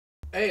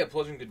Hey, a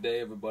pleasant good day,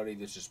 everybody.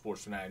 This is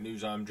Sports Fanatic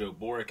News. I'm Joe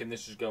Boric, and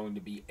this is going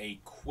to be a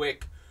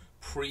quick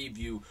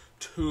preview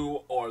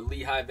to our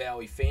Lehigh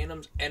Valley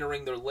Phantoms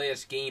entering their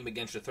last game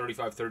against the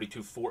 35-32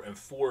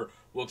 4-4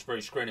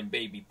 Wilkes-Barre Scranton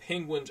Baby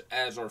Penguins,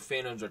 as our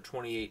Phantoms are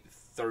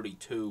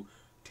 28-32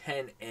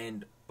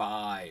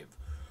 10-5.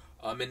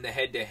 In the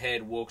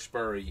head-to-head,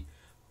 Wilkes-Barre,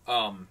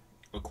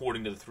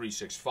 according to the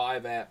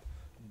 365 app,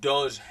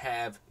 does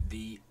have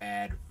the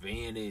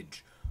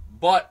advantage.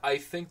 But I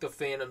think the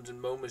Phantoms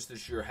in moments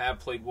this year have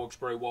played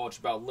Wilkes-Barre well. It's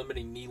about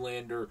limiting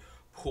Nylander,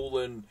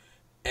 Poulin,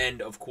 and,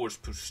 of course,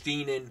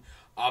 Puustinen.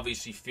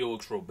 Obviously,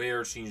 Felix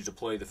Robert seems to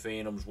play the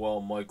Phantoms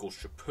well. Michael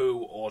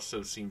Chaput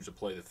also seems to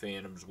play the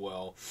Phantoms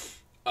well.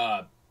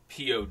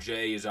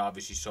 POJ is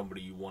obviously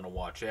somebody you want to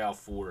watch out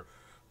for.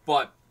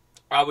 But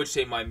I would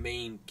say my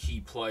main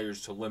key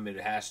players to limit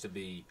has to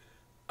be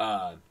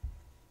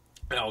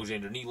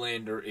Alexander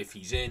Nylander, if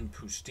he's in,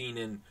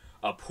 Puustinen.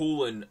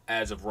 Poulin,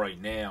 as of right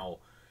now,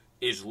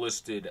 is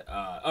listed.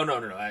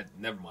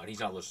 Never mind. He's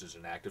not listed as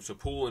inactive. So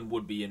Poulin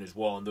would be in as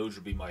well, and those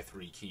would be my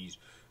three keys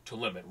to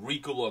limit.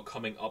 Riikola,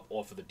 coming up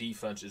off of the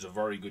defense, is a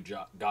very good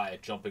guy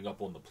at jumping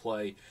up on the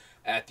play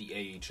at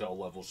the AHL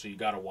level, so you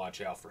got to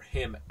watch out for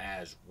him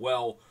as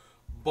well.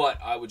 But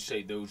I would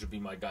say those would be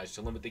my guys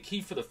to limit. The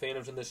key for the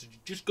Phantoms in this is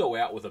just go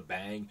out with a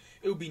bang.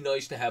 It would be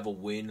nice to have a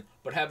win,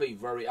 but have a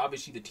very...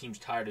 Obviously, the team's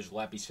tired, as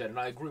Lappy said, and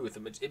I agree with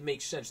him. It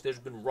makes sense. There's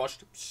been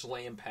rushed,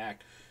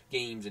 slam-packed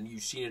games, and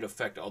you've seen it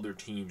affect other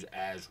teams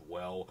as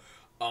well.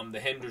 The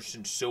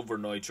Henderson Silver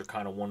Knights are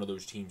kind of one of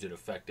those teams that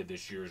affected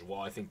this year as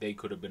well. I think they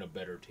could have been a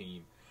better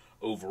team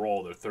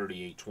overall. They're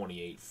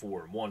 38-28,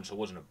 4-1, so it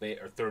wasn't a bad...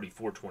 Or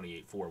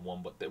 34-28,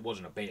 4-1, but it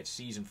wasn't a bad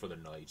season for the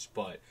Knights.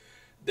 But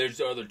there's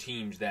other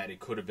teams that it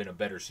could have been a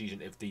better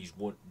season if these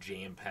weren't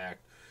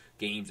jam-packed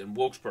games, and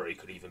Wilkes-Barre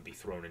could even be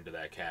thrown into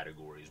that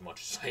category, as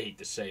much as I hate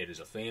to say it as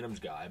a Phantoms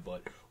guy,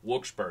 but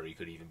Wilkes-Barre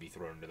could even be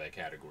thrown into that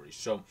category.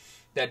 So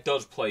that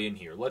does play in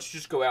here. Let's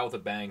just go out with a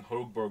bang.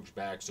 Högberg's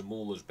back,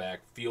 Zamula's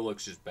back,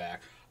 Felix is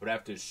back. I would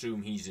have to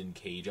assume he's in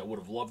cage. I would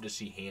have loved to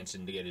see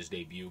Hansen to get his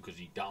debut because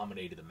he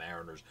dominated the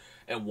Mariners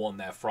and won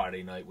that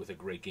Friday night with a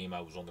great game.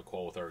 I was on the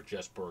call with Eric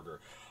Jessberger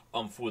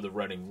for the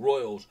Reading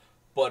Royals,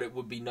 but it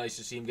would be nice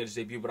to see him get his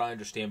debut, but I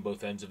understand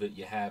both ends of it.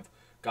 You have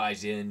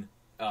guys in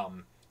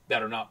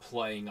that are not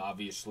playing,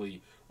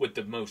 obviously, with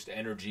the most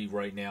energy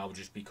right now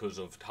just because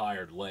of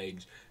tired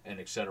legs and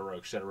et cetera,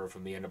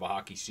 from the end of a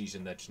hockey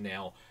season that's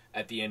now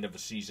at the end of a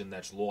season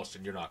that's lost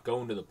and you're not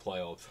going to the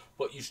playoffs.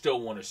 But you still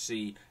want to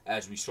see,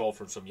 as we saw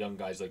from some young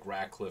guys like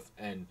Ratcliffe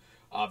and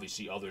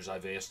obviously others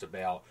I've asked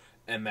about,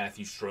 and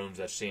Matthew Stromes,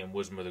 that Sam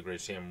Wismer, the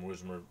great Sam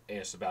Wismer,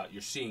 asked about,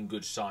 you're seeing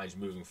good signs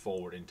moving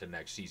forward into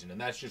next season.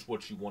 And that's just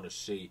what you want to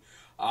see.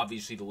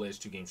 Obviously, the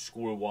last two games,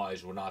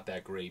 score-wise, were not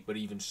that great, but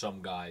even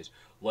some guys,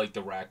 like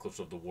the Ratcliffes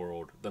of the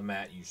world, the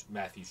Matthew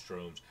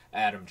Stromes,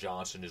 Adam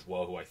Johnson as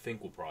well, who I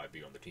think will probably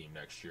be on the team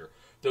next year,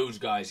 those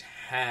guys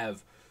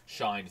have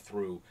shined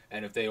through.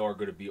 And if they are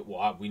going to be,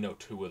 well, we know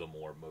two of them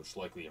are most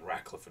likely in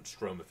Ratcliffe and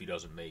Strome if he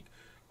doesn't make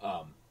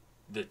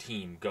the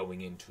team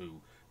going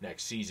into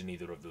next season,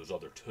 either of those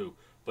other two.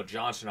 But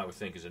Johnson, I would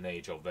think, is an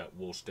AHL vet,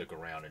 will stick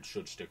around and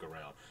should stick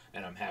around.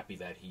 And I'm happy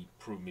that he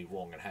proved me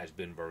wrong and has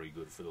been very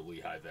good for the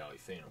Lehigh Valley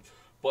Phantoms.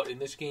 But in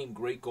this game,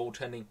 great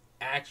goaltending.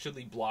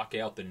 Actually block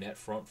out the net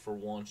front for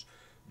once.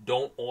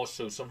 Don't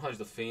also, sometimes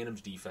the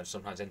Phantoms defense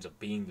sometimes ends up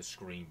being the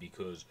screen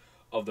because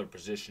of their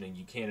positioning.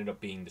 You can't end up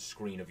being the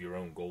screen of your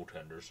own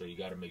goaltender, so you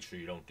got to make sure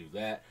you don't do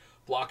that.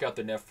 Block out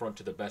the net front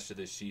to the best of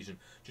this season.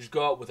 Just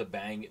go out with a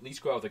bang. At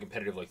least go out with a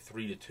competitive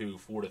 3-2,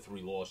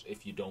 4-3 loss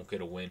if you don't get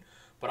a win.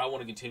 But I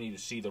want to continue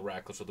to see the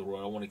Ratcliffes of the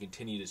world. I want to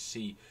continue to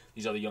see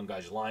these other young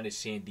guys. Linus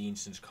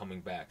Sandinsen's coming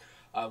back.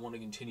 I want to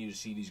continue to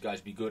see these guys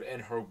be good.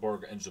 And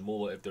Högberg and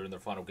Zamula if they're in their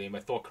final game. I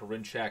thought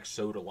Karinchak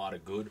showed a lot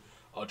of good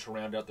to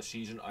round out the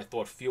season. I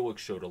thought Felix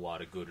showed a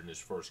lot of good in his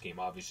first game.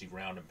 Obviously,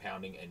 round and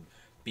pounding and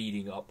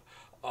beating up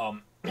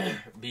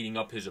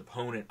his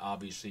opponent,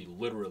 obviously,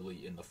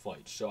 literally in the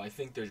fight. So I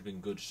think there's been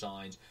good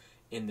signs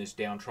in this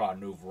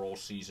downtrodden overall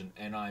season,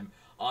 and I'm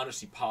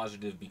honestly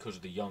positive because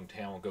of the young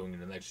talent going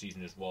into the next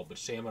season as well. But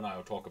Sam and I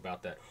will talk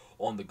about that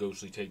on the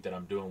Ghostly Take that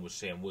I'm doing with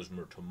Sam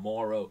Wismer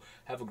tomorrow.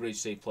 Have a great,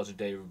 safe, pleasant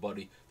day,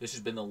 everybody. This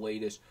has been the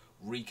latest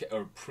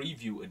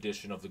preview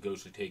edition of the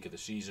Ghostly Take of the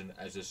season,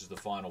 as this is the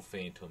final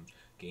Phantoms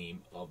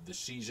game of the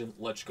season.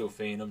 Let's go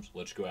Phantoms.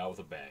 Let's go out with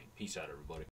a bang. Peace out, everybody.